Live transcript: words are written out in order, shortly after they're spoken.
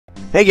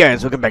Hey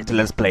guys, welcome back to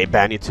Let's Play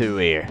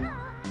Banjo-Tooie.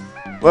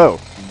 Whoa,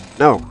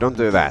 no, don't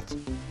do that.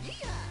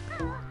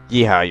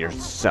 Yeehaw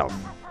yourself.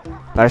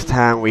 Last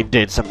time we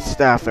did some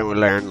stuff and we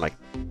learned like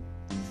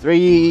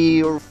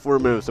 3 or 4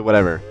 moves or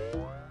whatever.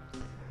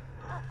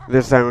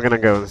 This time we're gonna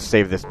go and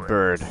save this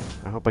bird.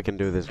 I hope I can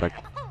do this like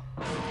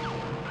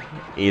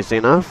easy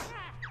enough.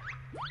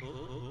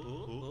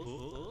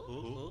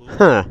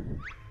 Huh.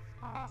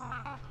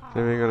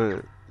 Then we're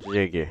gonna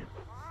Jiggy.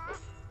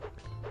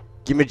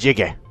 Give me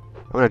Jiggy.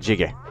 I want a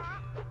Jiggy.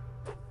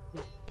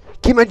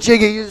 Give me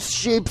Jiggy, you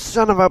sheep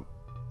son of a...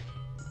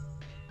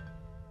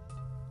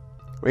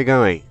 Where you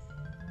going?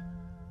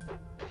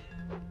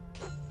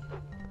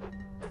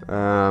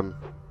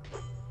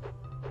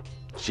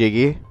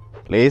 Jiggy,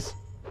 please.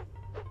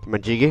 Give me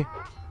Jiggy.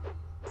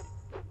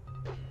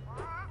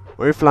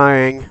 Where are you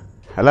flying?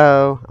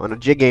 Hello, I want a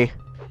Jiggy.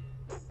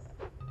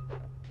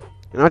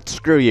 You know what?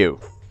 Screw you.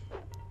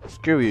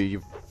 Screw you,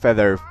 you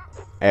feather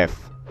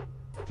F.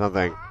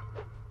 Something.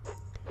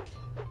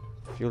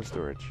 Fuel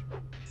storage.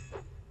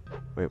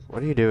 Wait,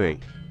 what are you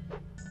doing?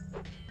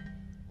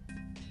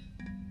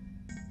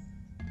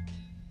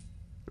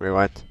 Wait,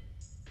 what?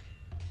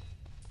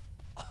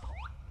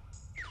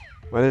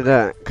 What did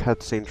that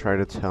cutscene try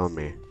to tell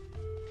me?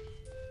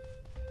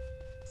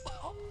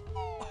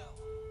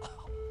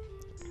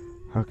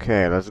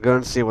 Okay, let's go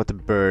and see what the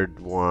bird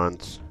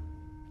wants.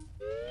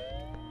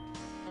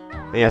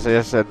 Yes, I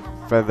just said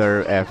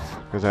feather F,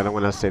 because I don't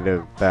want to say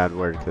the bad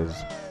word, because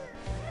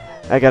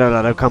I got a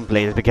lot of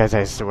complaints because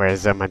I swear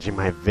so much in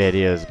my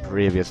videos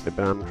previously,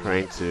 but I'm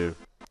trying to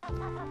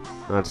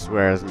not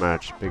swear as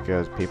much,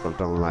 because people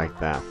don't like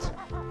that.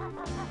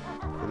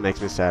 It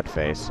makes me sad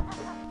face.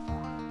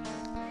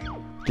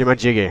 Give my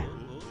Jiggy.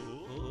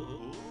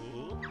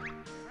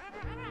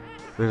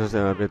 This is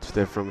a bit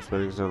stiff from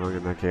spending so long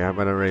in that cave. How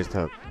about a raised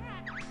hook?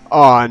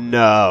 Oh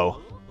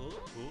no!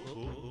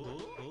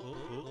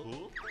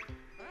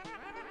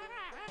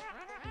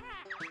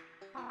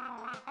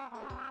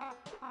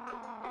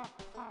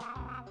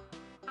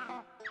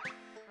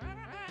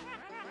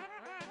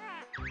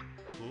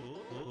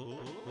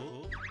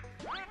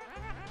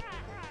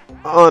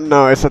 Oh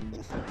no, it's a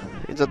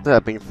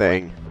tapping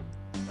thing.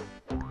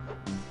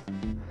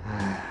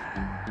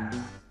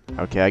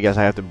 Okay, I guess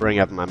I have to bring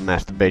out my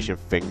masturbation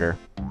finger.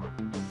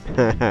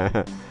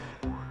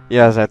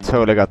 Yes, I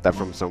totally got that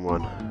from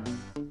someone.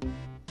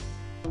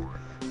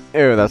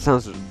 Ew, that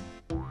sounds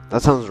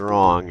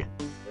wrong.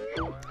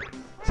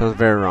 Sounds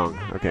very wrong.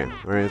 Okay,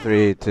 ready,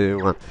 3,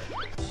 2, 1.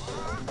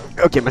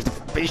 Okay,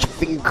 masturbation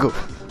finger.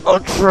 I'll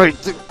try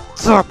to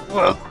talk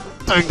while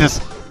doing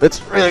this.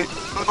 It's really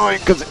annoying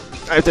because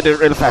I have to do it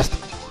really fast.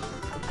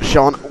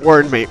 Sean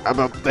warned me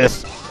about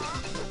this.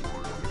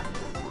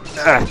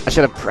 I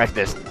should have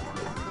practiced.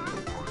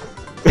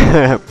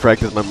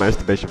 Practice my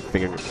masturbation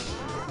finger.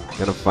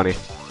 Kind of funny.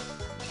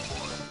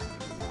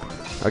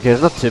 Okay,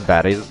 it's not too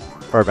bad. He's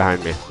far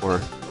behind me.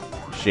 Or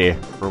she.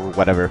 Or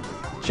whatever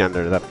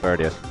gender that bird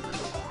is.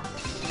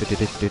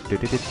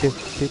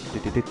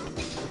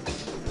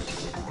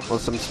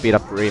 Want some speed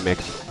up remix.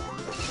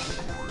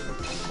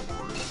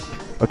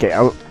 Okay,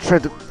 I'll try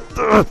to...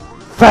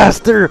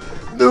 faster!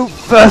 Move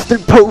faster,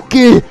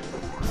 Pokey!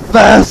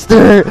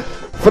 Faster!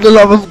 For the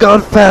love of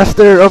God,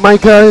 faster! Oh my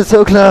god, it's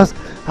so close!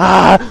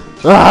 Ah!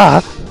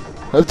 Ah!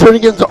 I'm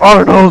turning into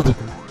Arnold!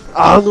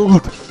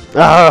 Arnold!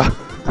 Ah!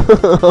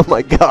 Oh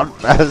my god,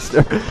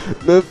 faster!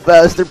 Move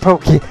faster,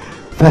 Pokey!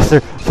 Faster,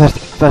 faster,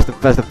 faster,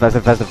 faster, faster,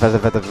 faster, faster,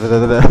 faster,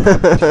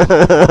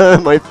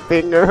 faster. My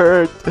finger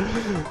hurts!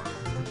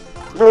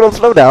 No, don't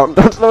slow down!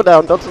 Don't slow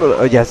down! Don't slow down!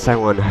 Oh yes, I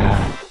won.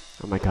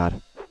 Oh my god.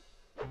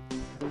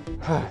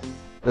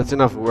 That's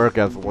enough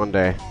workout for one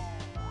day.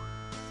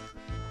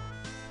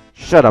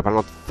 Shut up, I'm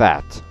not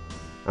fat.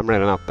 I'm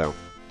really not though.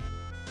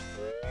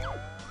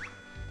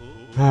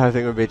 I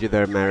think we beat you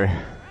there, Mary.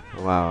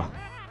 Wow.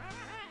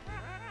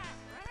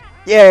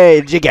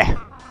 Yay, Jiggy!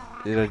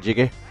 Is it a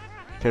Jiggy?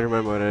 Can't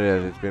remember what it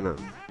is, it's been a...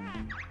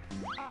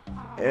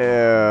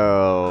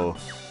 Ew.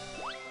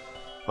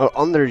 Well,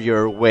 under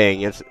your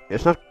wing, it's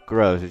not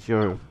gross, it's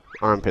your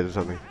armpit or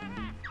something.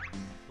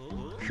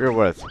 Sure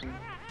was.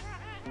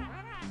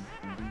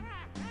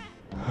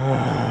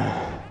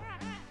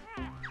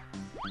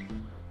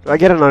 Do I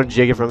get another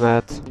Jiggy from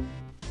that?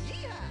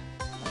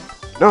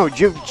 No,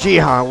 you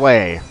Jiha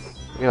away!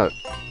 You know.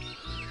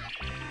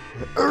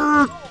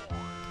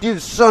 You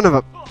son of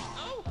a...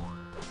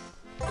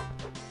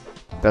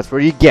 That's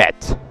where you get.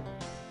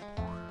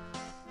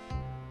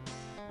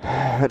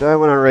 Do I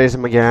want to raise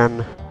him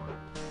again?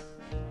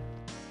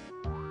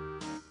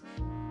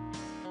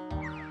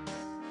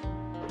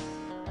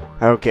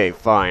 Okay,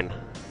 fine.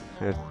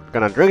 I'm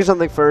gonna drink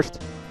something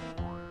first.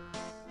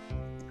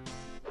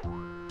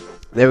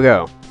 There we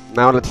go.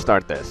 Now let's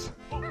start this.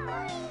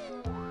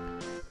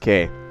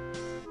 Okay.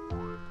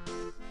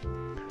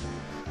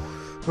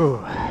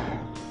 Whew.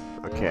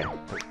 Okay.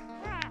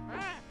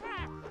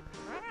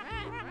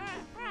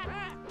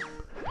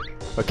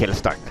 Okay, let's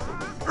start.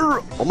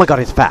 Oh my god,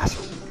 it's fast.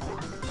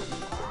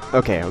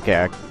 Okay,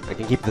 I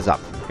can keep this up.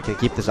 I can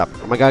keep this up.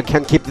 Oh my god, I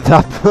can't keep this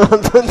up.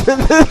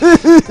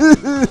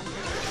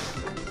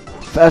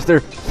 Faster,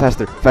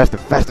 faster, faster,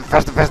 faster,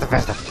 faster, faster,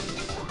 faster.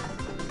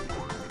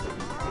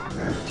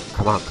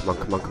 Come on, come on,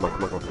 come on, come on,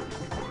 come on, come on.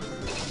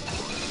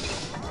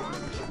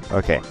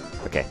 Okay,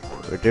 okay.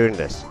 We're doing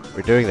this.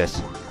 We're doing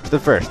this. It's the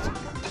first.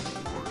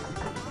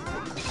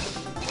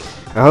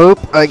 I hope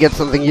I get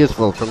something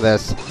useful from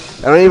this.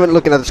 I'm not even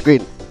looking at the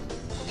screen.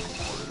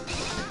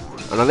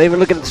 I'm not even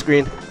looking at the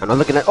screen. I'm not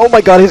looking at. Oh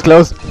my god, he's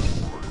close.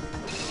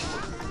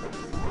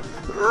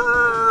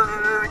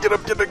 Get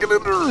up, get up, get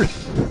under.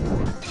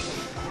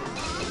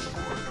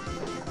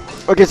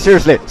 Okay,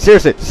 seriously,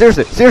 seriously,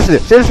 seriously, seriously,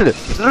 seriously.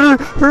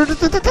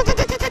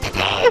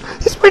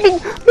 He's spinning.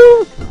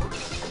 No.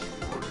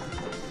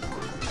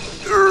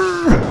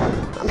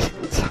 I'm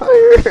getting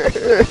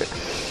tired.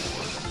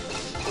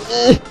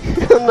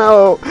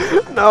 No,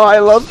 no, I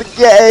lost the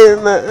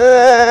game.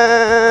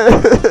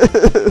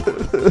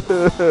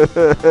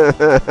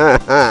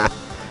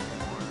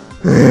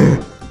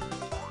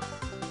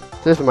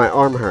 This is my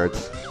arm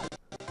hurts.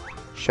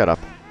 Shut up.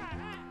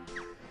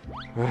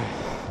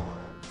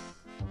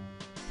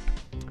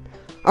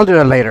 I'll do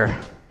that later.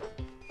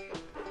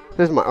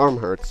 This is my arm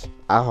hurts.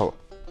 Ow.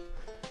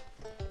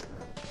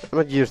 I'm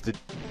not used to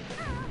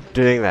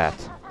doing that.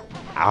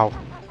 Ow.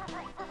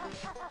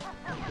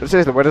 But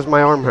seriously, why does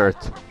my arm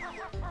hurt?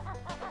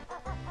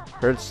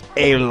 Hurts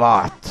a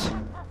lot.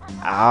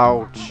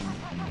 Ouch.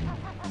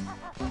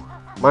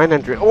 Mine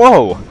entry.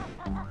 Whoa!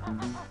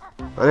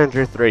 Mine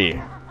entry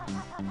 3.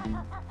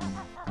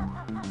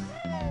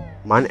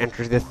 Mine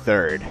enters the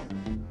 3rd.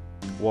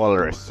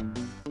 Walrus.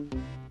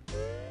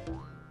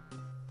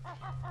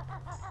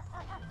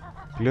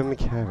 Gloomy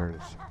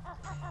caverns.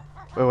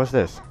 Wait, what's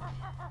this?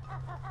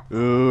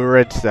 Ooh,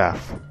 red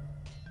stuff.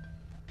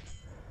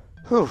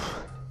 Whew.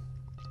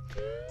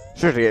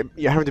 Seriously,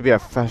 you have to be a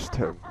fast.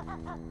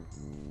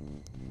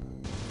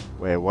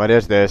 Wait, what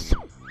is this?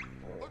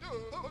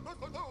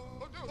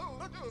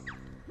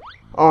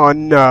 Oh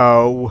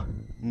no!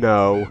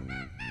 No.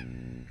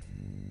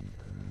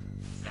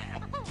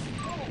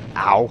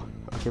 Ow!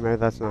 Okay, maybe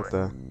that's not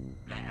the.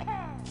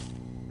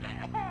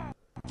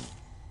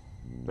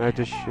 I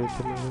just shit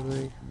and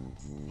everything.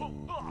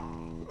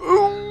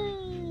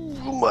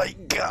 Oh my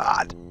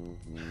god!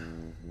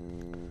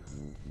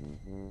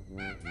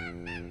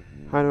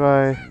 How do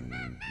I?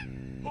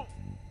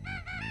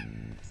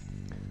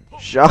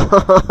 Sean!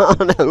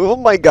 Oh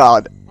my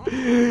god!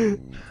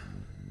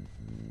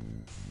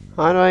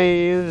 How do I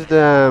use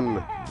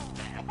them?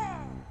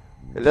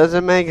 It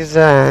doesn't make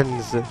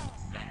sense.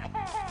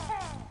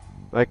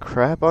 Like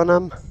crap on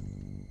them?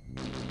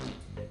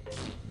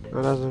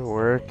 That doesn't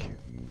work.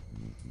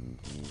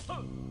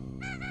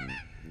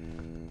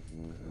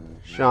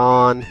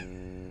 Sean,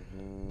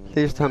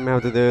 please tell me how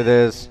to do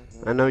this.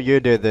 I know you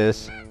do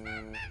this.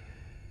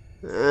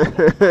 Is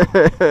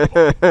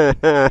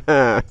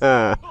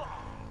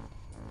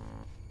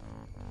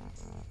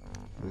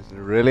it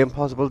really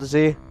impossible to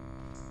see?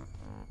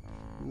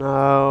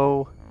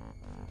 No.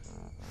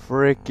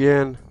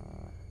 Freaking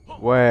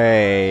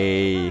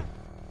way.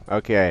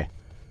 Okay.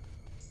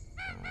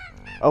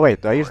 Oh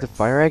wait, do I use the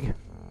fire egg?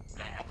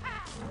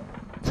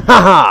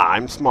 Haha!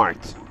 I'm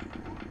smart.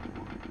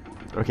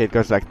 Okay, it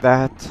goes like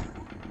that.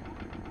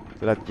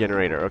 To that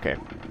generator, okay.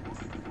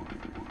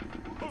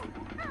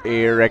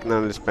 Erect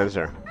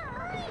non-dispenser.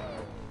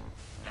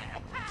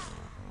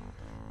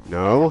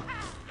 No.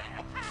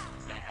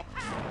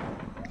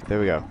 There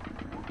we go.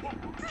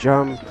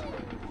 Jump.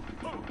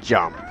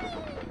 Jump.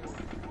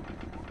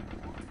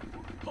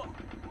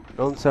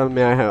 Don't tell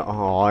me I have.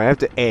 Oh, I have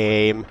to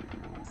aim.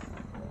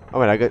 Oh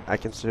wait, I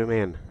can zoom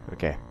in.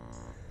 Okay.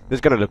 This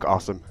is gonna look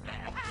awesome.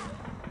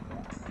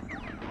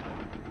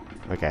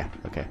 Okay,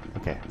 okay,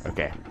 okay,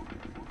 okay.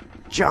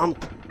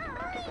 Jump!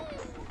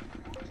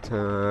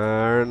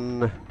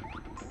 Turn.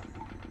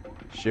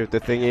 Shoot the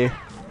thingy.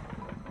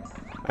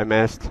 I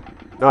missed.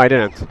 No, I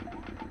didn't.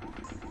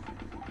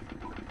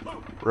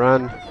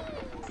 Run.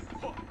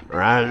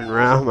 Run,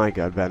 run. Oh my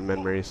god, bad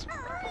memories.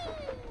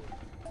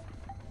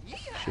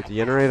 Shoot the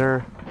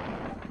generator.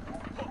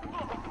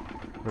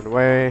 Run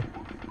away.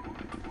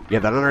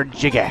 Get that another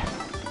Jiggy.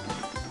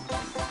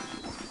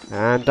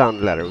 And down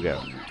the ladder we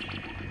go.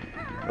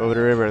 Over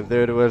the river and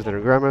through the woods to her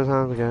grandma's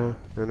house we go.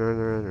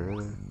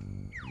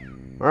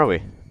 Where are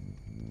we?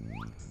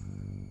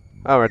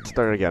 Oh, we're at the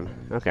start again.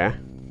 Okay.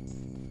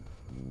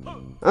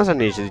 That's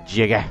an easy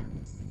Jiggy.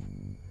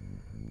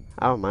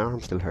 Oh, my arm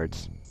still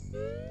hurts.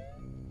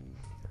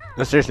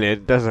 No, seriously,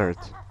 it does hurt.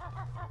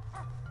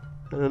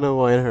 I don't know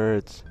why it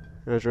hurts.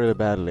 It hurts really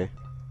badly.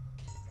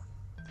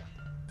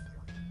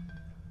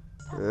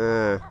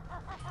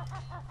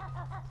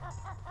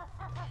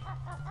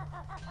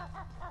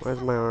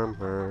 Where's my arm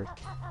hurt?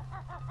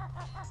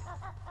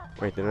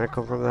 Wait, did I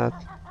come from that?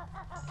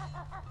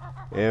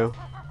 Ew.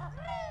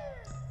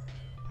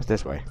 What's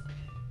this way?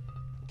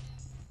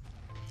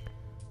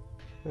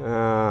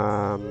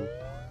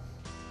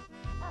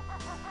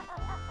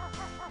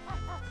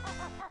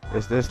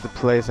 Is this the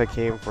place I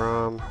came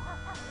from?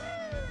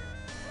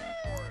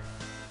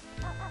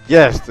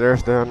 Yes,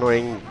 there's the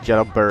annoying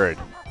yellow bird.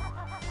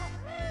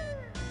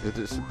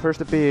 It's supposed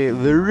to be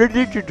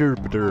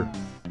the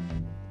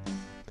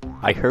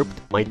I herped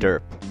my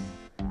derp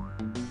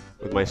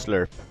with my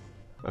slurp.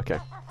 Okay.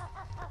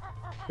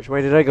 Which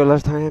way did I go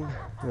last time?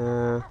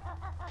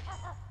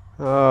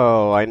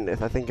 Oh, I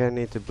think I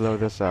need to blow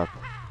this up.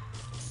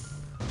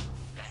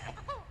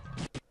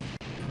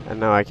 And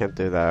no, I can't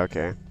do that.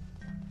 Okay.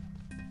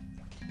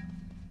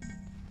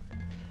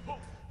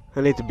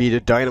 I need to be the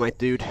dynamite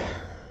dude.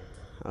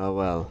 Oh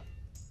well.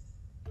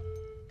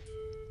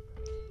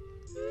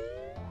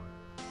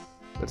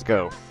 Let's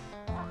go.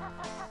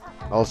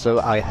 Also,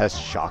 I has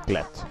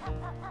chocolate.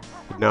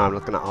 But no, I'm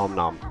not gonna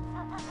nom.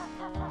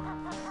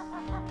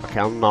 Okay,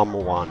 I'll nom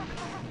one.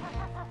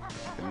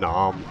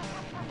 Nom.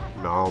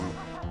 Nom.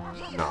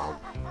 Nom.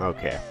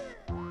 Okay.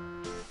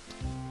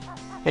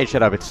 Hey,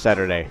 shut up, it's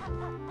Saturday.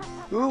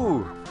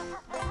 Ooh!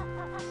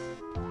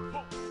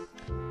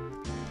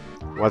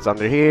 What's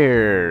under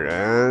here?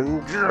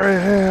 And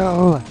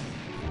drill!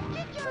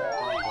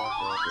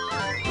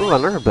 Ooh,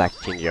 another black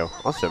Jingo.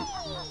 Awesome.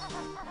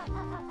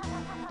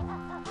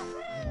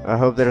 I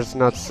hope there's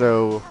not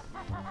so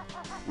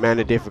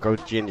many difficult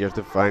Jingos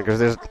to find, because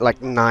there's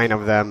like 9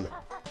 of them.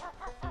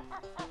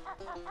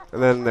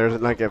 And then there's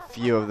like a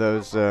few of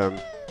those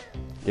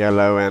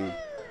yellow and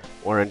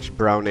orange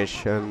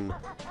brownish and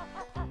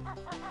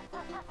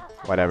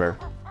whatever.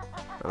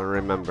 I don't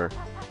remember.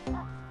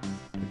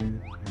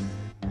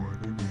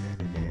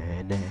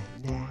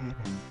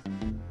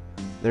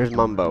 There's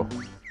Mumbo.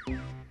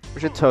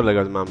 We should totally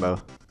go to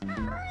Mumbo.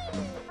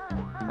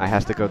 I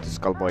has to go to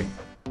Skullboy.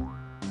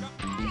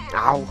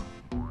 Ow!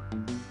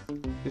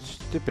 You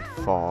stupid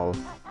fall.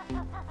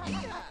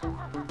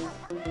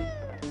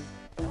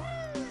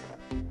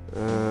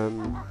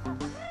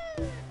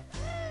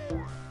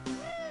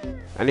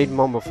 I need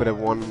Mumbo for the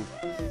one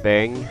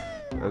thing,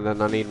 and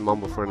then I need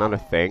Mumbo for another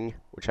thing,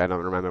 which I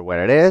don't remember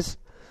where it is.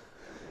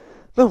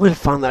 But we'll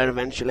find that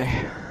eventually.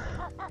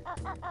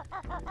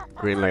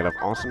 Green light of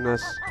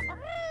awesomeness.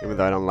 Even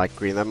though I don't like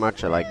green that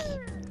much, I like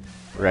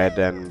red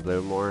and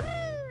blue more.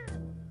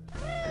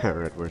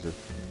 Red versus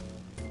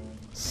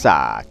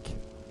sack.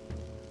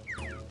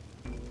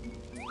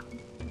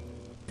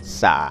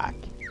 Sack.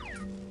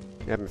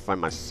 Let me find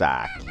my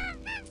sack.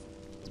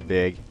 It's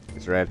big.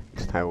 It's red.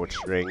 It's tied with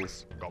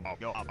strings.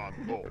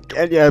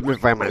 Can you help me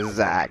find my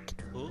sack?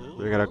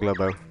 We got a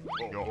Globo.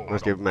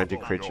 Let's give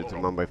magic creature to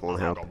Mumbo if it won't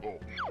help.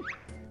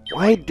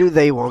 Why do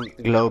they want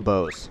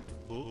Globos?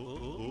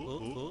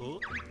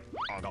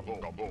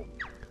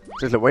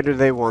 Seriously, why do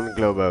they want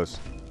Globos?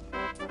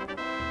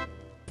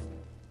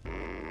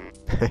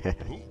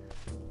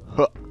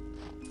 Huh.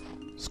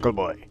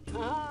 Skullboy.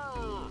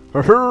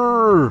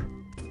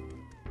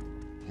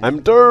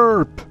 I'm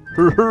derp.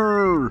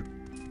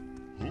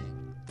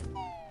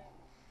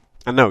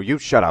 And no, you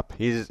shut up.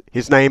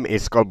 His name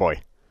is Skullboy.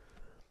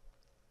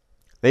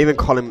 They even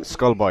call him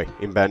Skullboy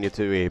in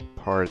Banjo-Tooie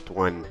Part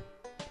 1.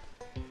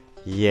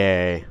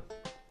 Yay. I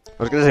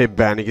was gonna say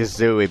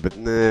Banjo-Tooie, but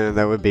nah,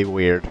 that would be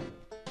weird.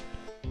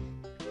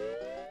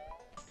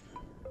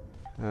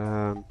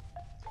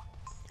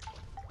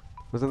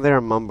 Wasn't there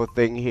a Mumbo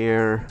thing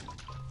here?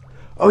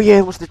 Oh yeah,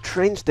 it was the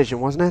train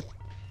station, wasn't it?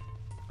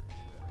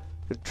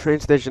 The train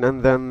station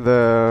and then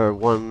the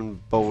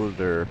one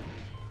boulder.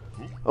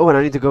 Oh, and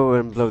I need to go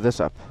and blow this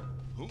up.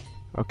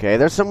 Okay,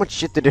 there's so much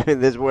shit to do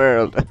in this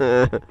world.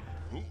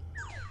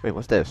 Wait,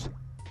 what's this?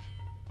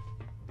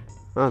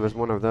 Oh, there's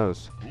one of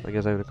those. I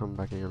guess I have to come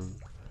back again.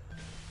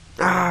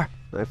 Ah!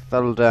 I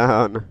fell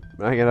down.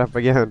 I get up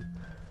again.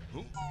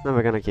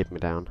 Never gonna keep me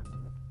down.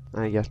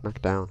 I guess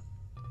knocked down.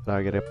 But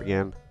I get up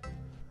again.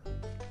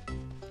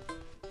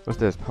 What's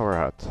this? Power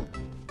out.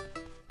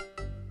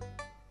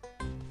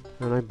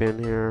 Haven't I been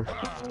here?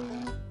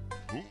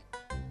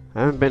 I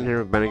haven't been here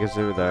with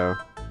Banjo-Tooie though.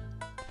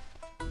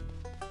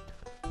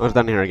 What's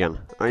down here again?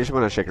 I just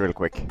wanna check real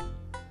quick.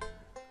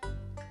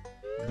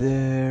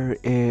 There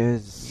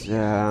is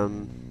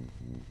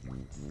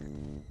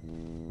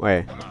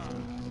wait.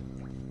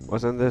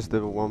 Wasn't this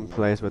the one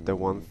place with the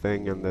one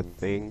thing and the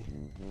thing?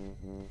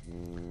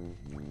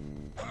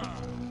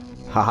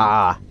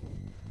 Haha!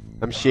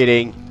 I'm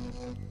cheating!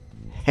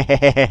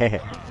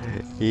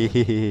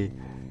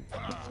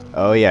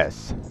 Oh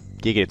yes.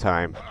 Giga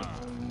time.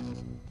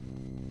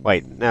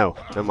 Wait, no,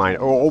 never mind.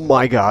 Oh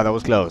my god, that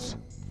was close.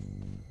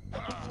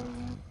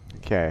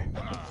 Okay.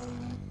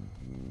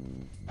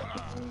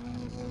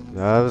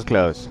 That was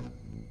close.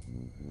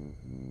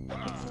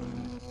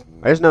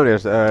 I just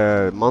noticed,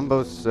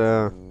 Mumbo's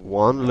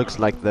one looks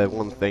like the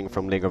one thing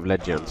from League of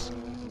Legends.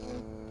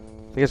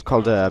 I think it's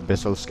called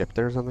Abyssal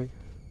Skepter or something.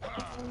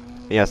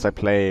 Yes, I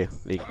play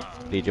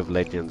League of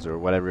Legends or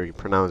whatever you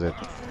pronounce it.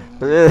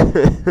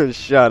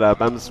 Shut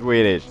up, I'm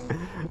Swedish.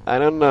 I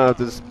don't know how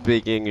to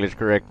speak English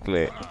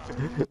correctly.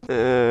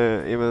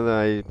 Even though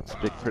I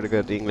speak pretty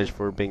good English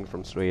for being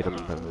from Sweden.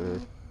 But,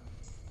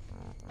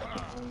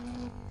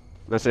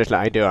 no, seriously,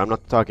 I do. I'm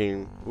not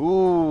talking...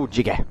 Ooh,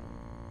 Jiggy.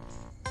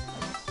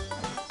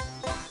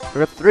 We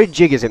got 3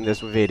 Jiggies in this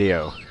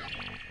video.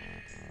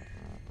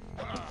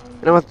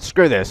 You know what?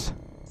 Screw this.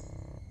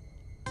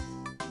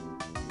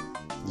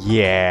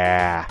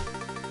 Yeah.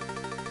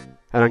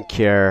 I don't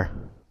care.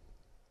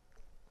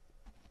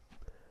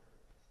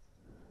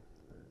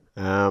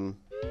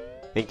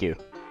 Thank you.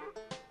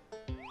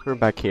 We're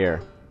back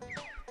here.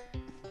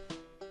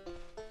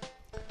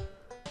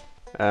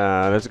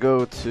 Let's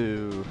go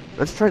to...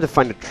 Let's try to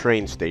find a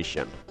train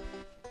station.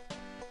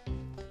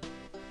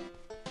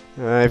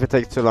 If it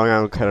takes too long,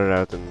 I'll cut it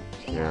out and...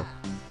 yeah.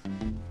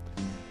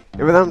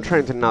 Even though I'm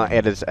trying to not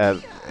edit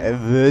as...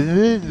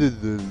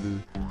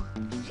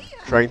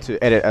 trying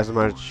to edit as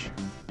much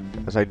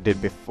as I did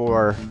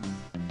before.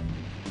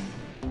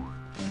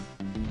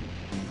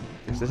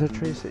 Is this a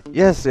train station?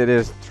 Yes, it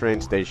is train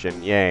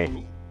station.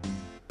 Yay.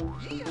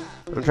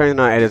 I'm trying to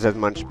not edit as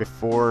much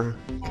before,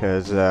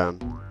 because the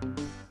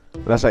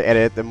less I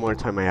edit, the more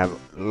time I have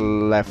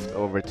left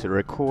over to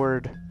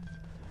record.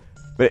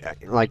 But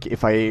like,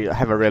 if I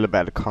have a really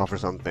bad cough or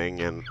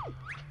something, and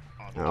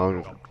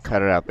I'll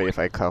cut it out. But if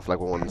I cough like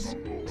once,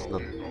 it's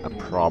not a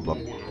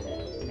problem.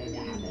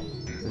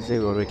 Let's see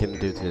what we can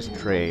do to this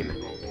train.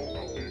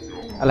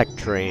 I like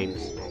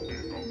trains.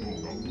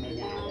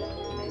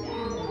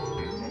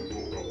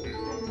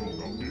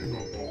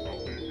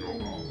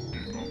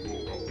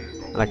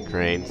 I like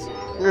trains.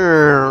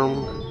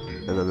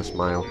 And then a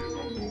smile.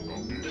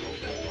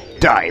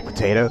 Die,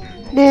 potato!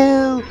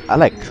 No! I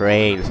like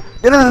trains.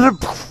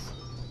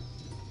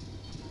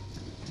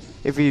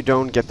 If you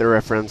don't get the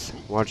reference,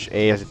 watch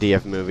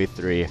ASDF Movie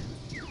 3.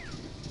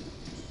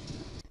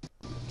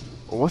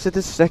 Or was it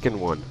the second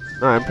one?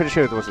 No, I'm pretty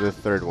sure it was the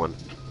third one.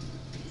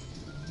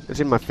 It's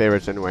in my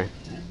favorites anyway.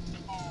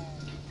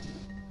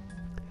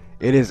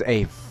 It is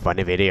a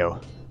funny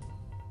video.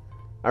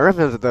 I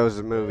reference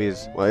those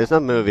movies. Well, it's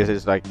not movies,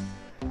 it's like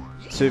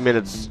 2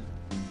 minutes.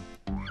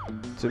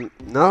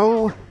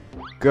 No!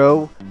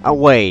 Go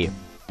away!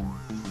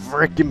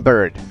 Frickin'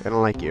 bird! I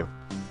don't like you.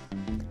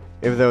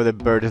 Even though the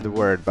bird is the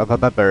word.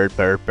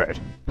 Bird.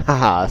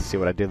 Haha, see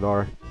what I did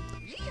there?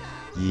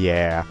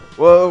 Yeah.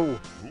 Whoa!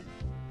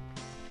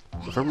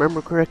 If I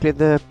remember correctly,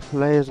 the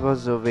place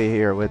was over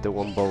here with the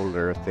one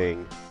boulder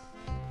thing.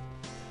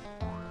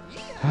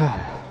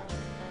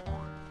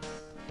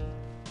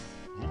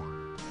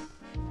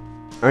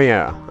 Oh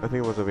yeah, I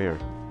think it was over here.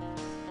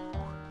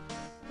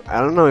 I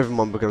don't know if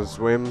Mumbo can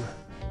swim.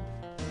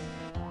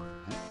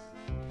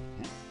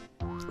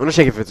 I'm gonna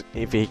check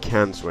if he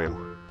can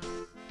swim.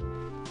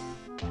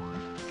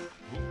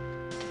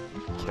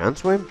 Can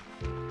swim?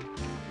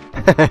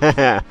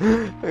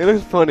 It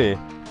looks funny.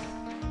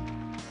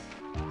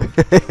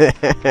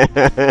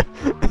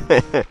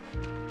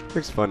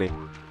 Looks funny.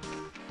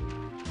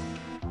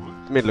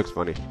 To me it looks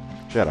funny.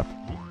 Shut up.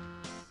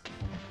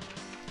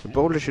 The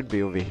boulder should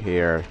be over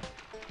here.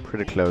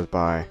 Pretty close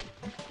by.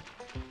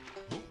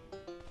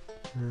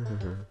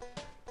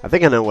 I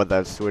think I know what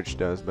that switch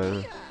does,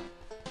 but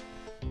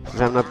since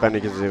I'm not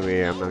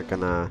Banjo-Tooie, I'm not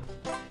gonna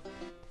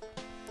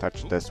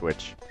touch the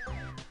switch.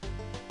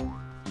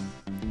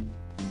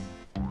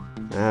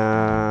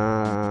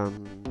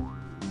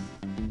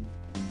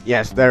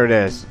 Yes, there it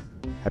is.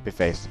 Happy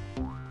face.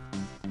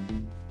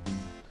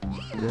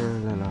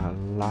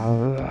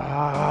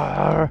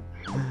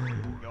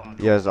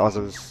 Yes,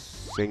 awesome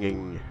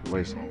singing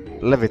voice.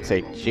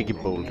 Levitate, Jiggy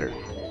Boulder.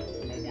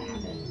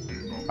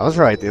 I was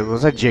right, it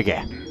was a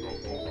Jiggy.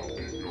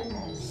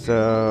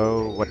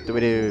 So, what do we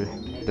do?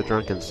 The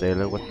drunken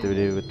sailor. What do we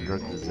do with the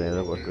drunken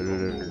sailor? What do we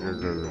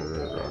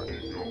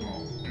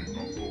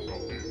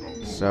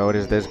do? So, what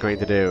is this going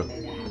to do?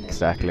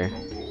 Exactly.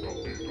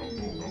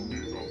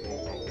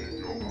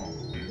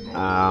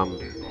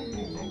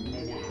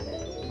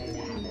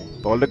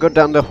 Boulder, go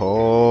down the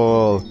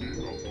hole.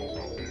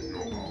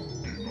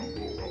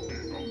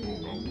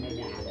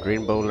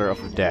 Green boulder of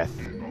death.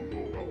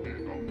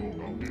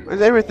 Why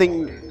is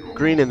everything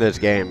green in this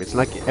game? It's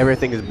like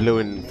everything is blue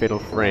in Fatal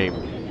Frame.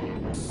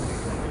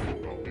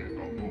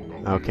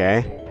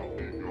 Okay.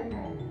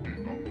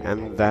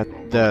 And that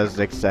does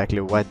exactly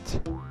what?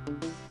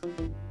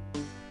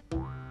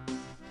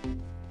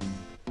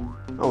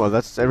 Oh well,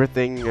 that's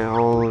everything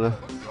all...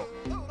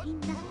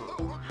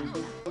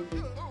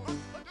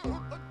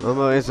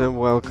 Mumbo isn't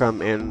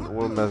welcome in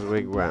Woomba's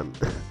wigwam.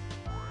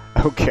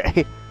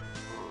 Okay.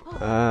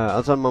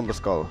 Also Mumbo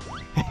Skull.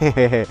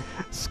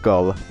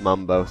 Skull,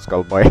 Mumbo,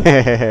 Skull Boy.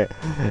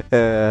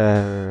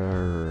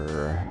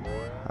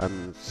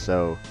 I'm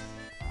so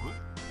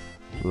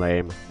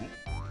lame.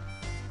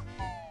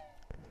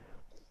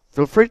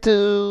 Feel free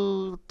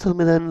to tell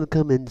me that in the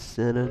comments.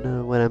 I don't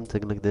know what I'm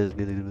talking like this.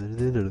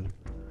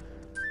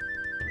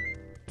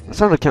 I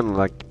sounded kind of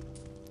like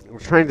I'm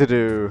trying to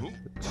do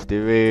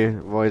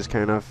Stewie voice,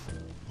 kind of.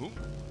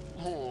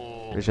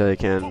 Which I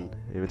can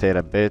imitate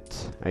a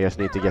bit. I just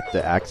need to get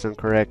the accent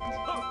correct.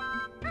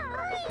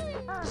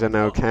 Because I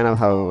know kind of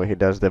how he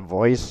does the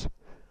voice.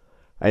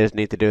 I just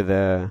need to do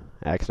the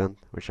accent,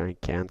 which I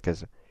can't,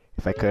 because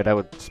if I could, I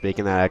would speak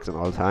in that accent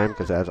all the time,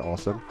 because that's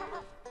awesome.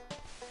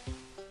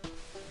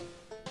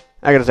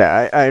 I gotta say,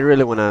 I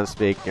really want to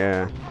speak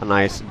a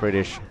nice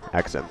British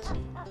accent.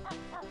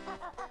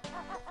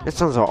 It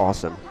sounds so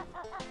awesome.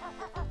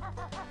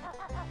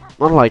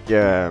 Not like,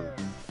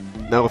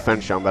 no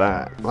offense, Sean,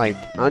 but like,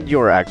 not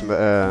your accent,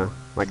 but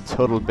like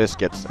Total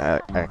Biscuit's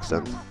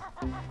accent.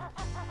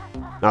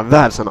 Now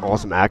that's an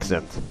awesome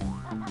accent.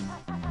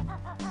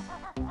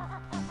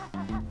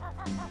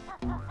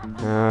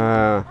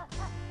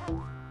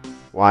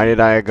 Why did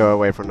I go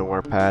away from the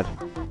warpad?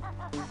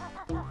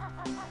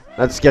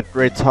 Let's get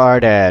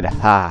retarded.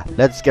 Ha!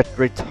 Let's get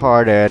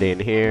retarded in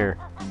here.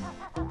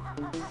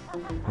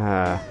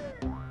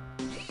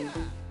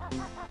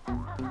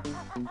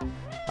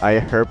 I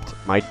herped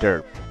my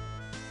derp.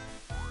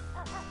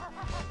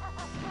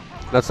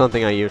 That's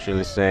something I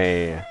usually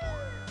say.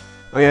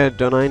 Oh yeah,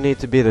 don't I need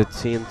to be the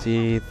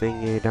TNT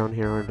thingy down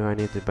here, or do I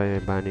need to buy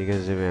you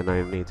guys and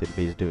I need to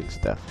be doing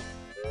stuff?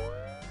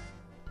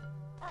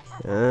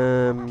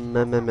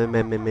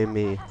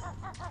 Me.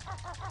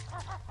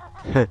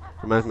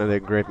 Reminds me of the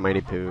Great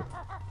Mighty Pooh.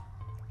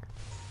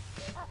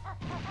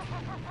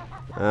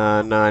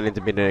 No, I need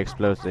to be the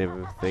explosive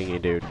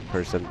thingy dude.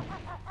 Person.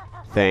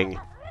 Thing.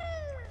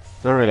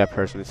 It's not really a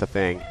person, it's a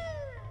thing.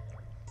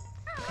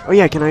 Oh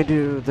yeah, can I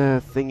do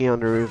the thingy on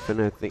the roof and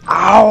a thing?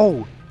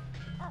 Ow!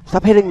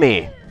 Stop hitting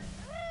me!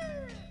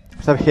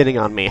 Stop hitting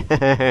on me.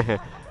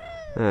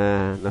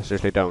 No,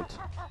 seriously, don't.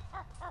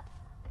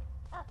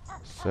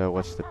 So,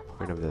 what's the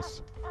point of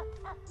this?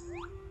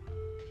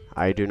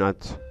 I do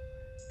not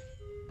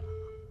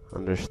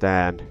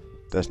understand.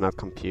 Does not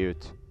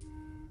compute.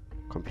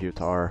 Compute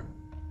hard.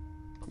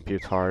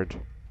 Compute hard.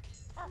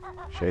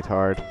 Shade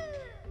hard.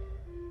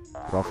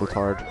 Ruffled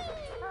hard.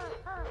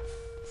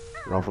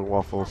 Ruffle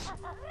waffles.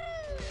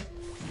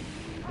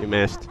 You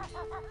missed.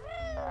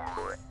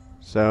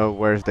 So,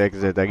 where's the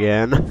exit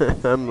again?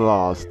 I'm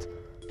lost.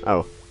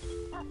 Oh.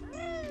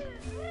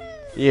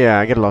 Yeah,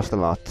 I get lost a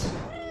lot.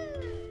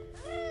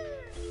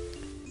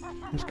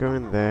 Let's go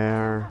in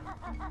there.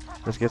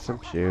 Let's get some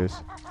shoes.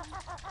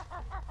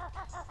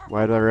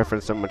 Why do I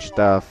reference so much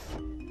stuff?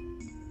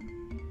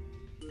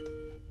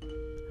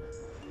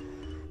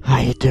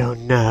 I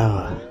don't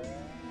know.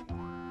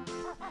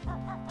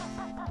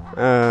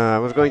 I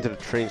was going to the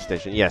train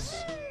station.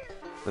 Yes.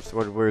 That's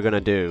what we're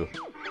gonna do.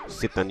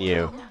 Sit on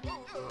you.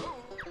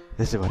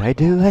 This is what I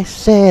do. I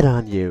sit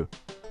on you.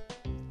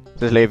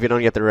 Seriously, if you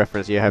don't get the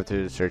reference, you have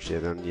to search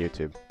it on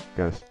YouTube.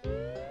 Because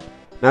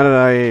now that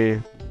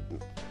I...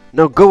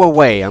 No, go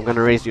away. I'm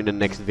gonna raise you in the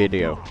next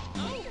video.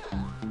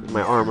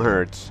 My arm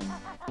hurts.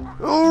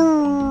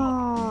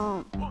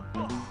 Oh,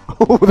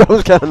 that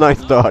was kind of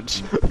nice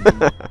dodge.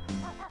 That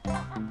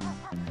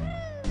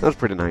was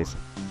pretty nice.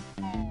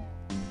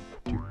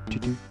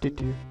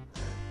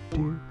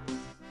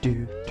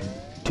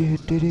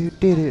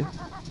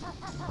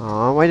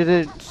 Aw, why did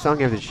the song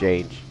have to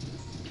change?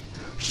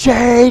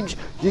 Change!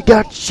 You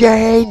got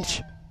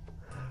change!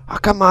 Oh,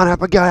 come on,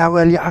 help a guy,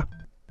 will ya?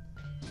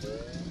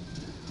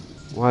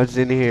 What's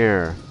in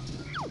here?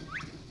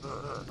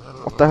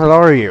 What the hell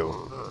are you?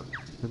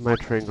 Is my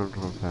train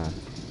control pad?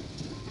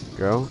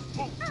 Go.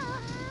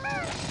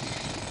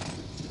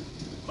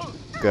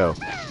 Go.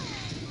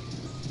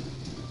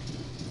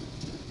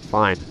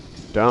 Fine.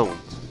 Don't.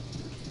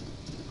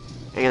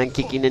 I'm gonna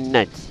kick you in the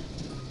nuts.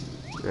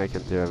 I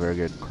can't do a very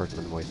good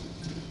Cartman voice.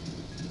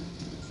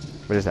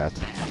 What is that?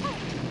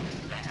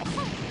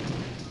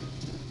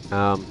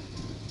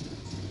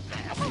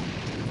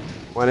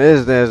 What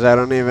is this? I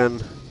don't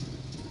even...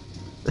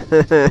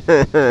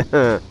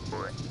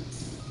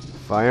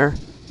 Fire?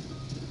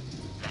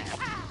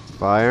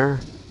 Fire?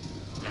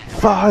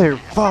 Fire!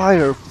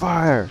 Fire!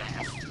 Fire!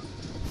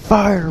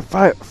 Fire!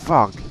 Fire!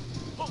 Fuck!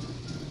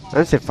 I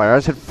didn't say fire, I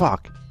said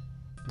fuck!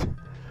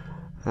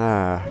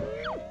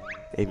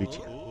 ABG.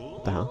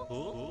 What the hell?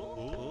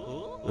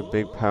 A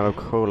big pile of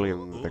coal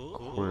in the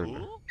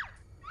corner.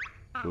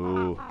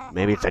 Ooh,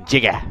 maybe it's a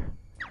jigger!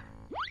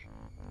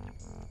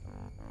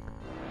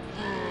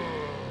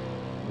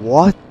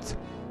 What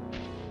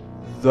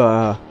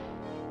the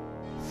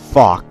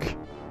fuck?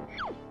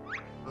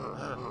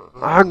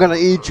 I'm gonna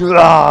eat you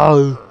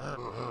all!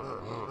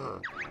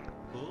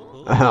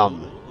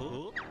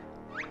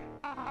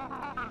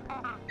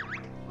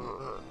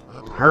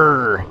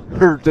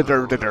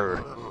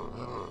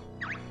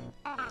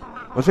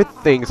 What's with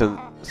things and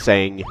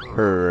saying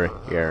her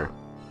here?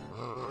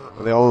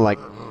 Are they all like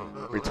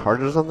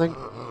retarded or something?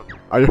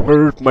 I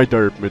hurt my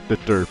derp with the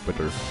derp.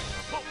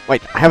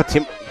 Wait, I have a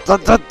team. I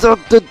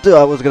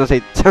was gonna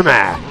say Timmy.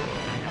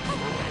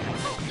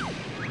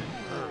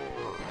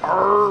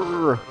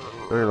 I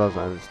realize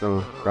I've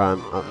still got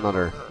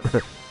another.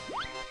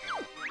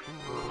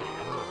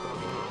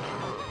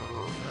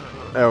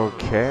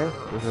 Okay.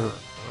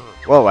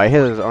 Whoa, I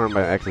hit his arm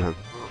by accident.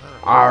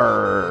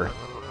 Arr!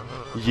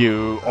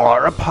 You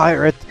are a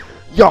pirate!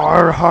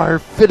 Yar har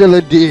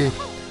fiddle-a-dee!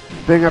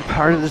 Being a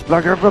part of this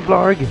blogger of a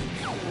blog!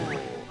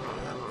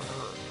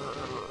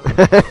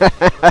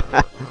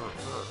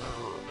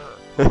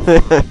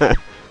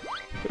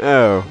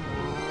 Oh.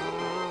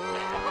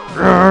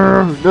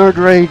 Arr, nerd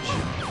rage!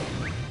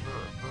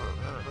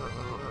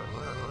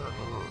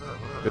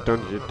 But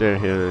don't you dare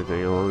hit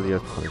anything, I'll only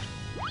get punished.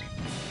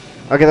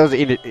 Okay, that was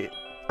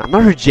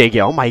another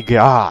Jiggy. Oh my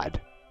god.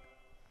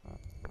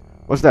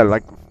 What's that,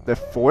 like the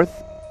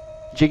 4th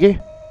Jiggy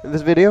in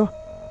this video?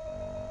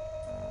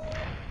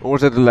 Or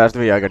was it the last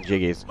video I got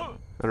Jiggies? I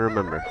don't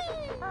remember.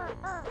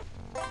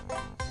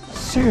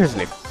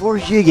 Seriously, 4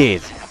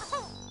 Jiggies!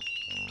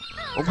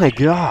 Oh my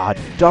god,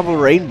 double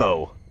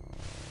rainbow!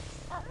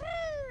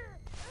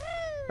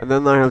 And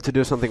then I have to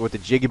do something with the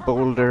Jiggy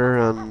boulder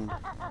and...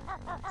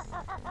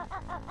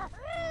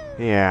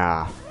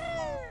 yeah.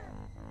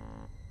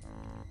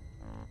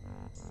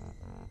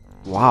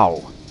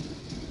 Wow.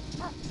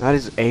 That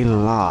is a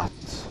lot.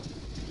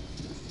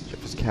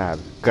 Shift cab.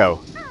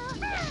 Go.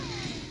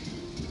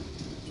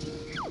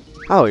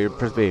 Oh, you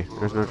press B.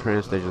 There's no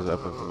train stations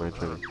open for my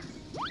train.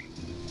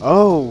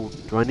 Oh,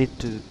 do I need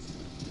to...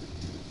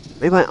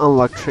 maybe I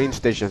unlock train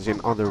stations in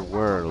other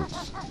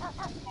worlds.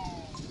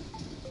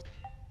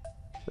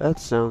 That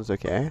sounds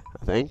okay,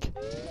 I think.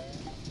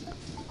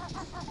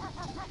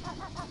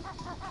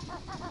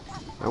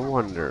 I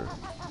wonder.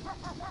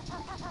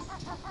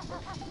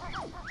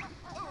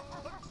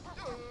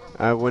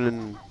 I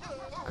wouldn't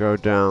go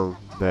down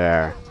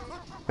there.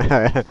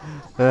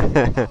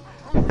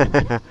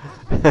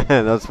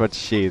 That's what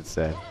she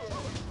said.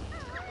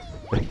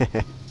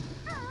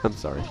 I'm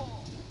sorry.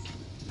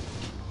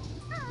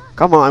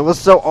 Come on, it was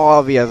so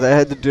obvious. I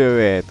had to do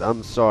it.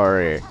 I'm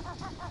sorry.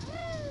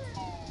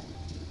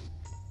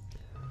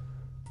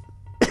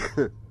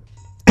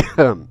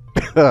 I'm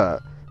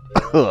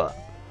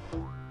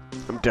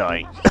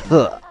dying.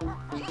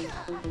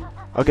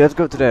 Okay, let's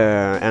go to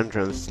the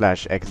entrance /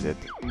 exit.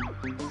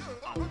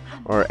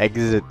 Or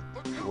exit,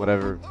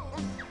 whatever.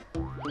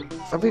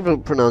 Some people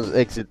pronounce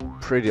exit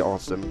pretty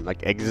awesome,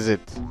 like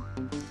exit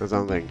or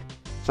something.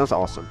 Sounds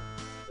awesome.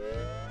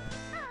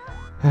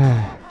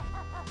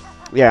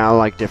 Yeah, I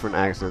like different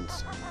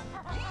accents.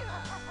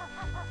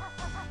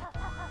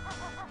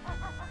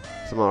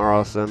 Some are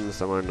awesome,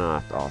 some are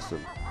not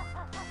awesome.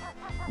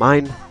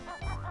 Mine,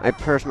 I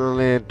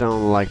personally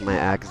don't like my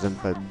accent,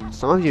 but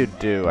some of you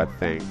do, I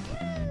think.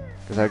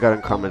 Because I got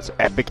in comments,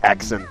 epic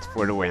accent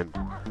for the win.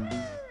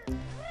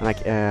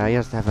 Like, I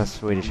just have a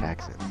Swedish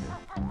accent.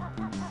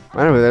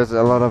 Anyway, there's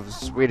a lot of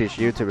Swedish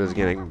YouTubers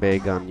getting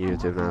big on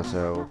YouTube now,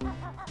 so...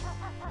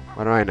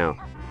 what do I know?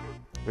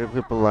 Maybe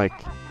people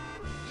like...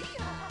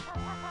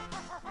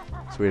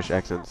 Swedish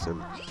accents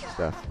and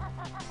stuff.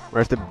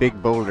 Where's the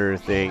big boulder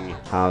thing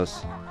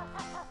house?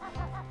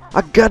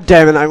 Ah, god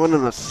damn it, I went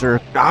in a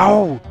circle.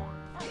 Ow!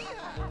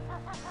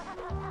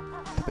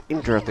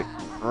 Interesting.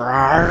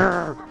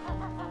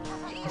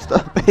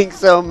 Stop being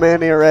so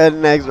many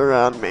rednecks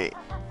around me.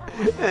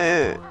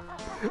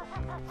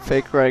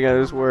 Fake crying at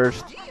his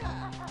worst.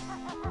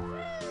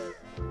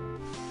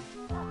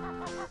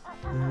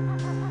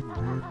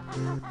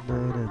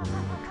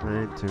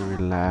 Trying to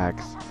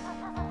relax.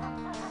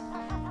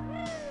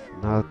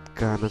 Not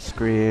gonna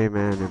scream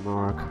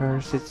anymore,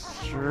 cause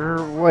it's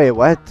sure. Wait,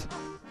 what?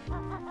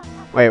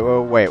 Wait.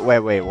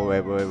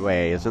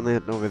 Isn't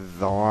it over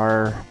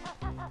there?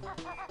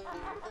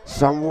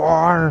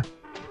 Somewhere?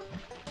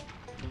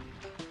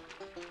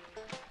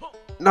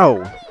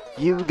 No,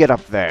 you get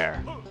up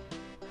there.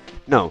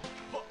 No,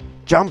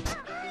 jump.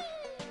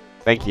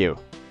 Thank you.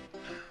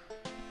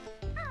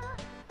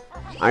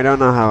 I don't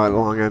know how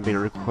long I've been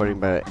recording,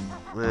 but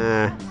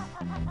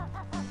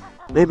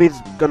maybe it's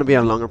gonna be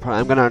a longer part.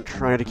 I'm gonna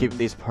try to keep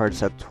these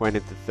parts at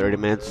 20 to 30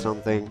 minutes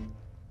something.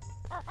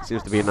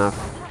 Seems to be enough.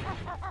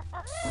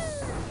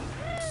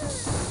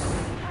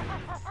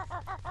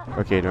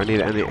 Okay, do I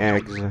need any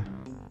eggs?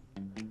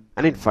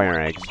 I need fire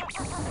eggs.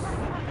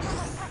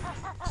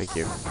 Thank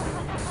you.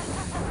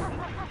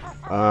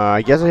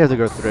 I guess I have to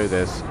go through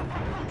this.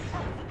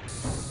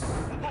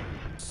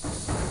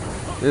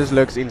 This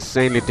looks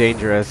insanely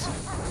dangerous.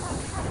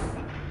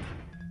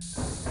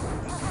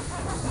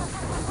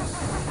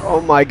 Oh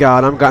my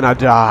god, I'm gonna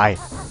die.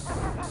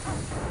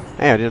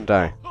 Hey, I didn't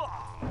die.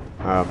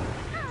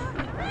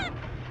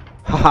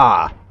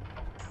 Haha!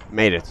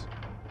 Made it.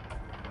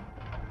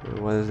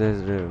 What does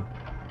this do?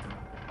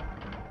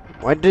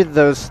 Why did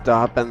those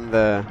stop and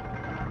the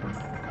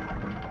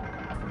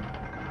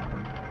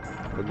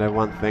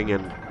one thing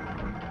and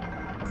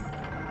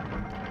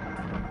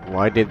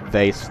why did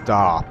they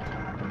stop?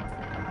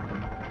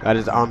 That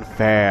is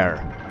unfair.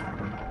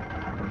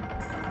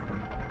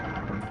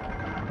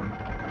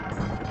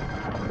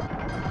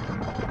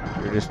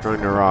 You're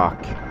destroying the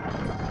rock.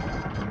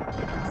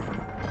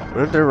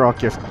 Wouldn't the rock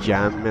just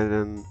jam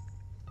and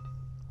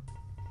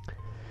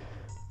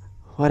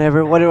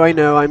whatever, what do I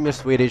know? I'm just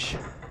Swedish.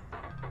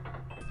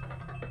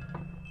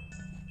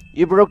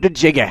 You broke the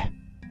jiggy.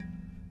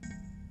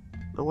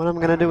 What am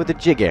I gonna do with the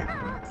jiggy?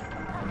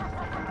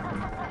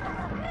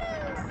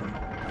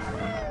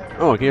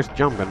 Oh, here's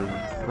jumping.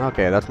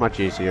 Okay, that's much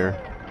easier.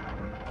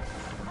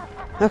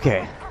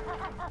 Okay.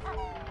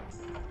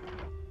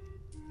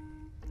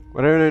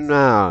 What are you doing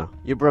now?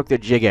 You broke the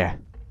jiggy.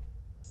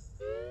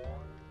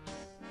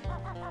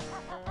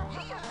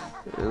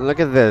 Look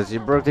at this,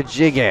 you broke the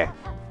jiggy.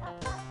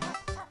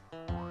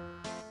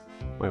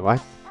 Wait,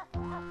 what?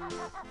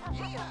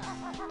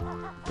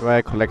 Do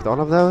I collect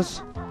all of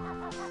those?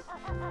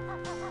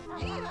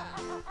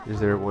 Is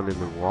there one in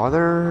the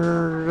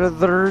water?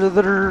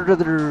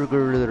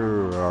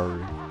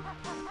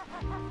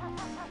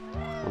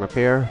 One up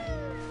here.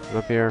 One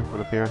up here.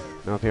 One up here.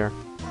 No up here.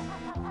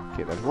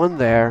 Okay, there's one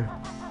there.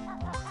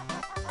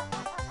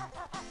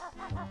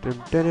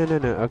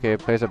 Okay, it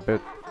plays a bit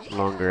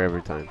longer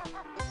every time.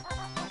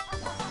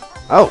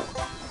 Oh!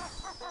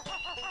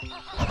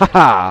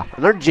 Haha!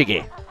 Another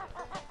Jiggy!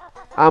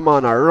 I'm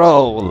on a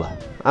roll!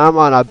 I'm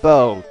on a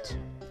boat!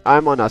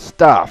 I'm on a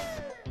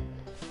stuff!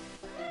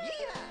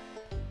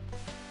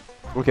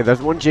 Okay,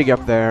 there's one Jiggy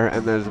up there,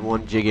 and there's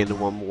one Jiggy in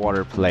one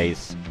water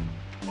place.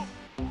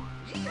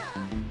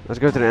 Let's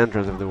go to the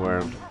entrance of the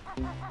world.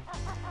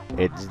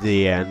 It's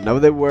the end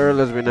of the world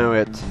as we know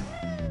it.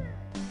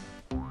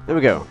 There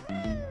we go.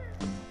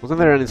 Wasn't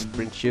there any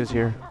sprint shoes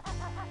here?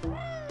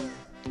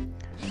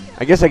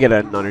 I guess I get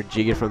another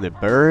Jiggy from the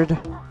bird.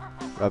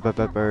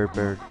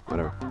 Bird,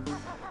 whatever.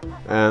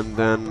 And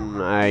then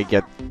I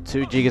get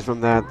 2 Jiggies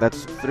from that.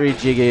 That's 3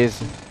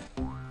 Jiggies.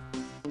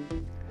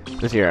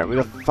 Let's hear it. We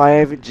got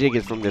 5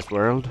 Jiggies from this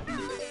world.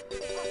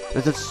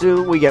 Let's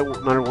assume we get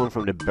another one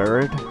from the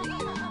bird.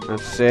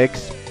 That's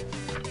 6.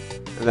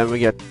 And then we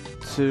get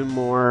 2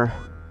 more.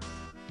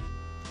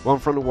 One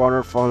from the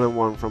waterfall and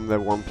one from the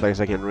one place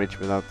I can reach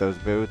without those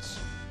boots.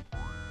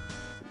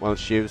 Well,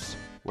 shoes.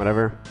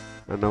 Whatever.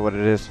 I don't know what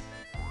it is.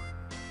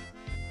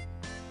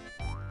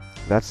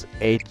 That's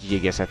 8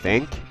 Jiggies, I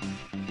think.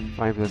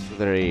 5 plus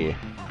 3.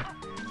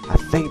 I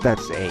think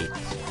that's 8.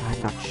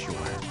 I'm not sure.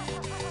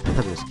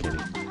 I'm just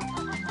kidding.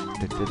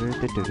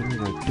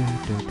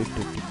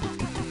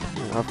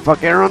 Oh,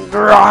 fucking run!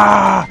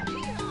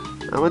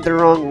 I went the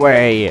wrong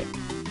way.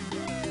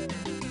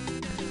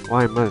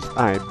 Why must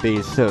I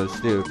be so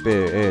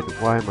stupid?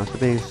 Why must I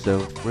be so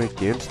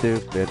freaking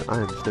stupid?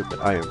 I am stupid.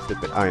 I am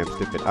stupid. I am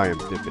stupid. I am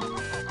stupid.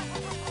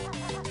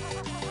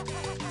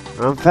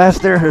 I'm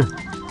faster.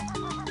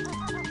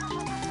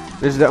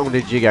 This is the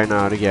only jig I know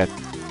how to get.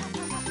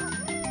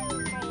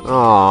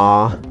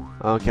 Aww.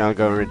 Okay, I'll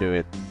go redo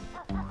it.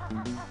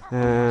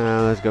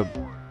 Let's go.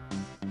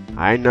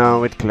 I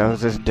know it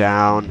closes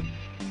down.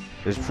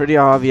 It's pretty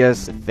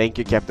obvious. Thank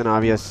you, Captain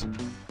Obvious.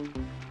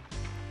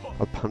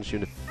 I'll punch you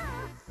in the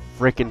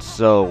frickin'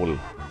 soul.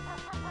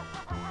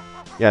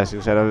 Yes,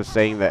 instead of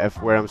saying the F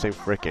word, I'm saying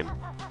frickin'.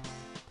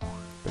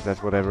 Because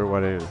that's what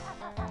everybody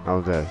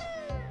all does.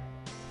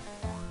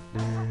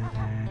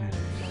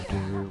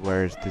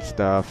 Where's the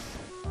stuff?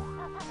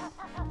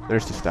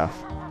 There's the stuff.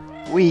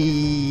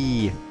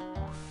 Whee!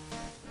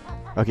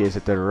 Okay, is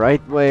it the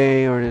right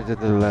way or is it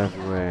the left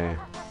way?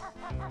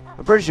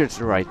 I'm pretty sure it's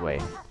the right way.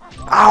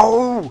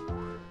 Ow!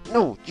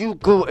 No, you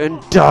go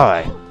and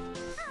die!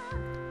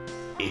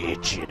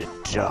 Itch it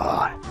and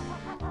die.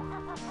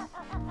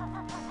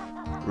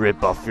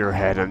 Rip off your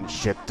head and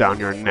shit down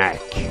your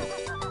neck.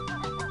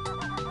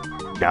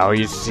 Now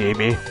you see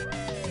me?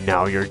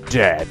 Now you're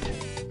dead.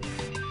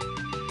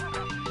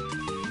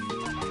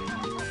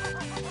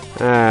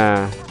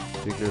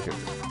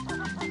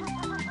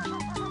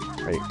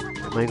 Wait,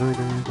 am I going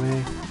the right way?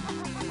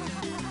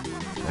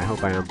 I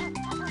hope I am.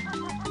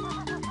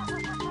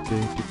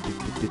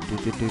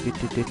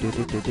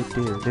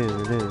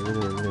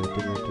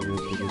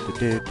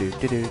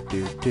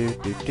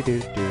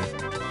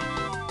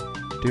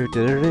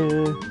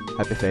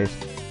 Happy face.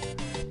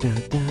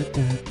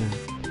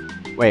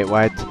 Wait,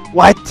 what?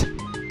 What?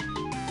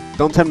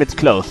 Don't tell me it's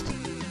closed.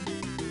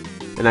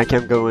 And I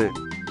can't go in.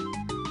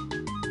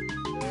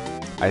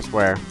 I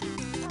swear.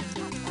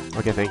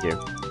 Okay, thank you.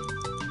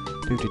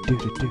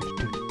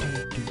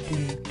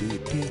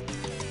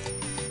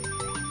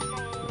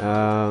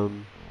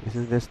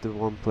 Isn't this the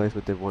one place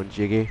with the one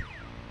Jiggy?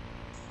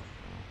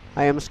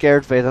 I am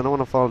scared face, I don't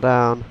want to fall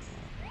down.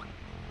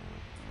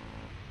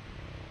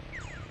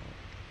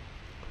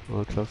 A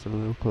little closer, a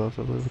little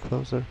closer, a little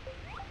closer.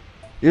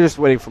 You're just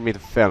waiting for me to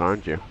fail,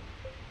 aren't you?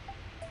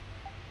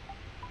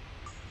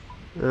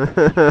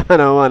 I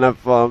don't want to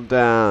fall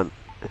down.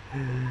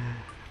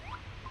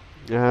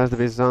 There has to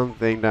be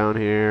something down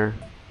here.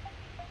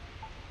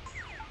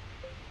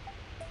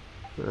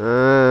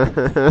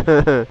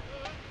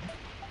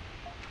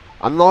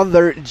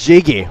 Another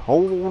Jiggy.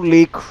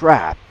 Holy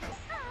crap.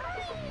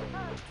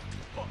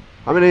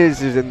 How many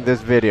is in this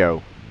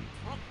video?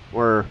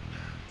 Or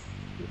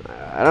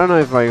I don't know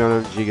if I'm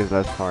gonna Jiggy's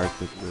last part.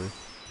 But,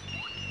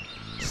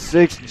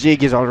 6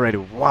 Jiggies already.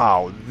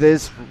 Wow,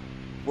 this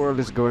world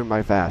is going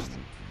by fast.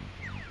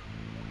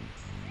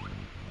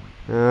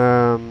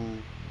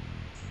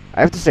 I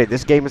have to say,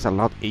 this game is a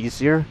lot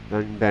easier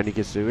than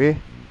Banjo-Tooie.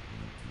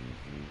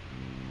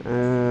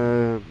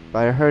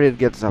 But I heard it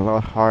gets a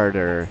lot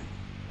harder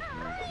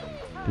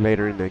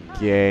later in the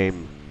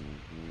game.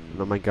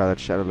 Oh my god, that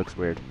shadow looks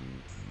weird.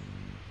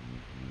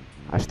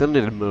 I still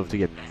need to move to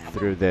get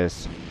through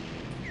this.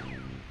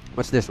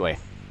 What's this way?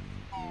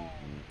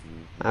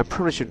 I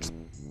probably should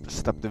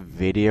stop the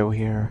video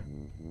here.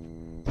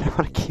 But I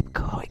want to keep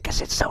going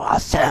because it's so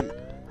awesome.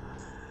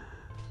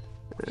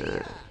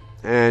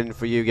 And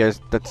for you guys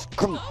that's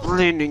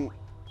complaining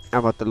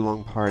about the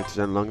long parts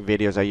and long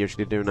videos I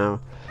usually do now.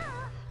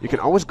 You can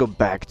always go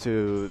back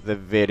to the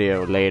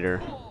video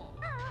later.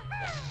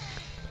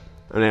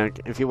 And then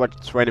if you watch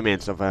 20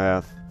 minutes of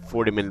a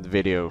 40-minute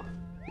video,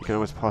 you can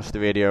always pause the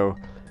video,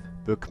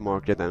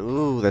 bookmark it, and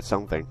ooh, that's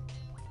something.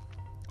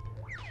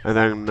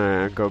 And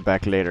then go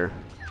back later.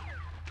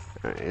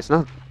 It's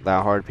not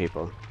that hard,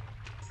 people.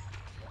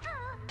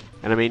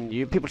 And I mean,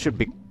 you people should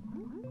be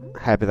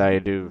happy that I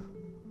do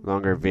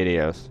longer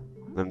videos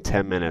than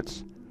 10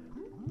 minutes.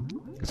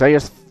 Because I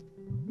just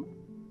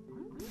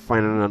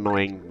find it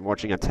annoying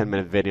watching a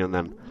 10-minute video and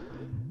then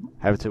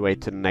have to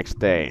wait till the next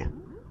day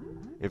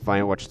if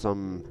I watch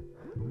some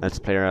Let's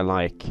Player I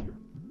like.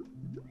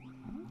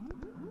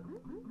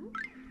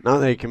 Now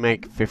that you can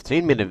make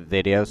 15-minute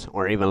videos,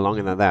 or even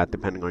longer than that,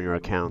 depending on your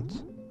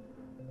account.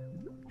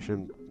 You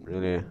shouldn't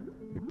really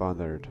be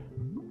bothered.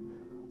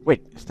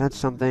 Wait, is that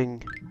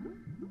something?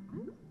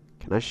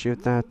 Can I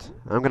shoot that?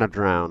 I'm gonna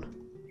drown.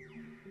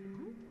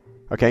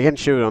 Okay, I can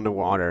shoot it on the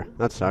water.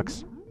 That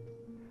sucks.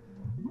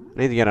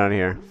 I need to get out of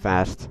here.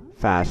 Fast,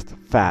 fast,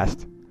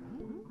 fast.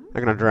 I'm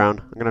gonna drown.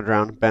 I'm gonna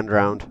drown. Ben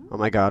drowned. Oh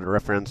my god,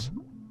 reference.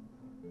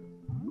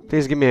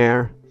 Please give me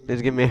air.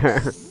 Please give me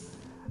air.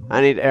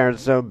 I need air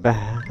so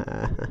bad.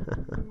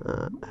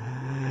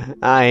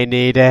 I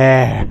need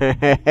air.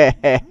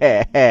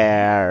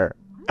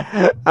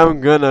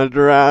 I'm gonna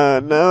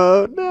drown.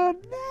 No, no, no.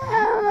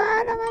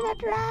 I'm gonna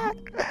drown.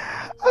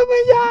 Oh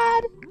my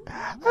god.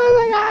 Oh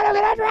my god, I'm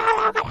gonna drown.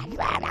 I'm gonna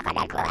drown. I'm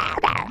gonna drown.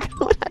 I'm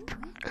gonna drown.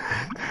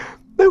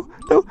 No,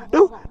 no,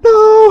 no, no.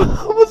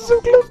 I was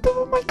so close to,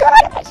 oh my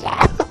god.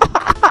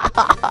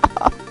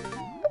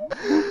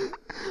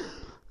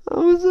 I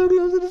was so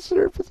close to the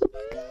surface, oh my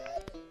god.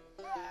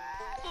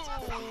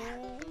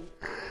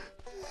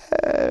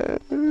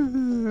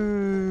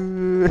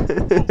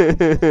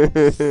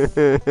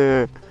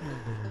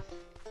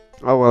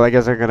 Oh well, I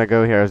guess I'm gonna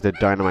go here as the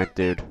dynamite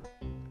dude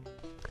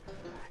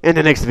in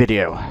the next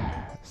video.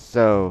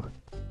 So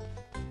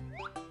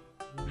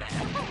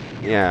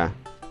yeah,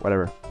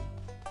 whatever.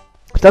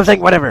 Stop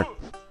saying whatever.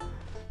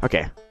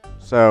 Okay,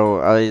 so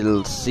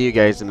I'll see you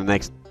guys in the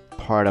next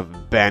part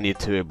of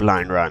Banjo-Tooie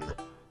Blind Run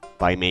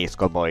by me,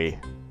 Skullboy.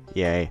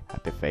 Yay,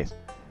 happy face.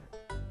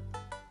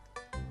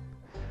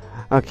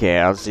 Okay,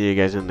 I'll see you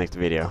guys in the next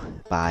video.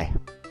 Bye.